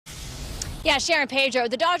Yeah, Sharon Pedro,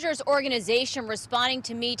 the Dodgers organization responding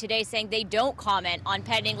to me today saying they don't comment on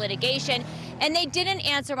pending litigation and they didn't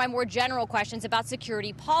answer my more general questions about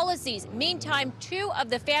security policies. Meantime, two of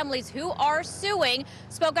the families who are suing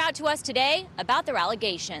spoke out to us today about their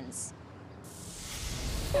allegations.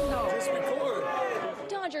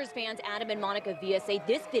 Dodgers fans Adam and Monica Villa say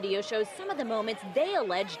this video shows some of the moments they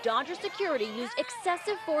allege Dodger security used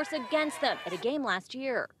excessive force against them at a game last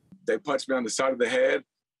year. They punched me on the side of the head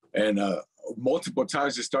and multiple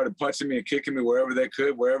times just started punching me and kicking me wherever they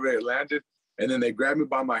could, wherever it landed. And then they grabbed me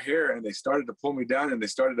by my hair and they started to pull me down and they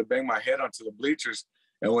started to bang my head onto the bleachers.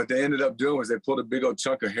 And what they ended up doing was they pulled a big old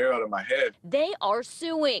chunk of hair out of my head. They are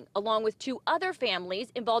suing, along with two other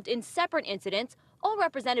families involved in separate incidents, all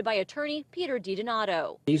represented by attorney Peter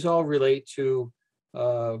DiDonato. These all relate to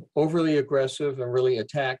overly aggressive and really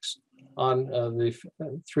attacks on the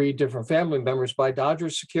three different family members by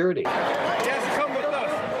Dodgers security.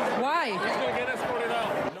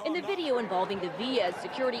 In the video involving the Villas,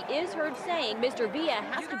 security is heard saying Mr. Villa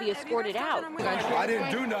has to be escorted out. I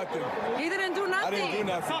didn't do nothing. He didn't do nothing. I didn't do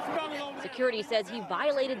nothing. Security says he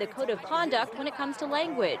violated the code of conduct when it comes to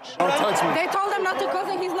language. Don't touch me. They told him not to cuss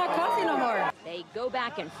and he's not cussing no more. They go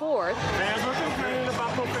back and forth. Fans are complaining about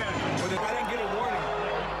profanity. I didn't get a warning.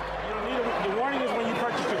 You don't need the warning is when you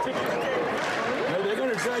purchase your ticket. They're going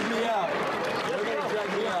to drag me out. They're going to drag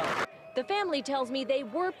me out. The family tells me they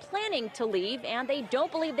were planning to leave and they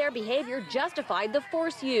don't believe their behavior justified the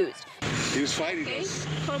force used. He was fighting us.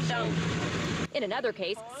 Calm down. In another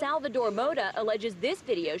case, Salvador Mota alleges this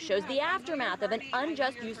video shows the aftermath of an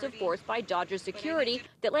unjust use of force by Dodger security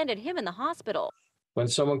that landed him in the hospital. When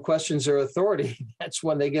someone questions their authority, that's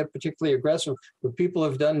when they get particularly aggressive, but people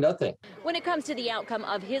have done nothing. When it comes to the outcome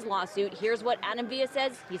of his lawsuit, here's what Adam Villa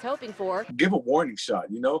says he's hoping for. Give a warning shot,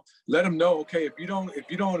 you know? Let them know, okay, if you don't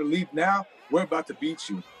want to leave now, we're about to beat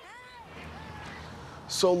you.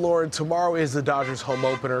 So, Lauren, tomorrow is the Dodgers home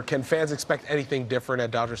opener. Can fans expect anything different at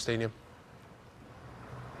Dodger Stadium?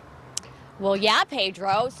 Well, yeah,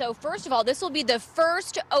 Pedro. So first of all, this will be the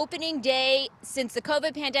first opening day since the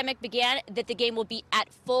COVID pandemic began that the game will be at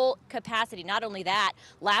full capacity. Not only that,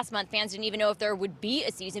 last month fans didn't even know if there would be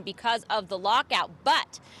a season because of the lockout.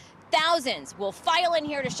 But thousands will file in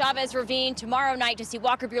here to Chavez Ravine tomorrow night to see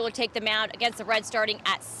Walker Buehler take the mound against the Reds starting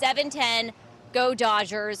at 7:10. Go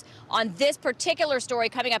Dodgers. On this particular story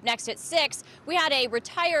coming up next at 6, we had a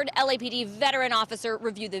retired LAPD veteran officer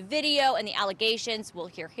review the video and the allegations. We'll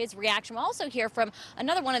hear his reaction. We'll also hear from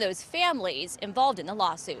another one of those families involved in the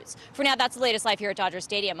lawsuits. For now, that's the latest live here at Dodger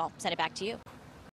Stadium. I'll send it back to you.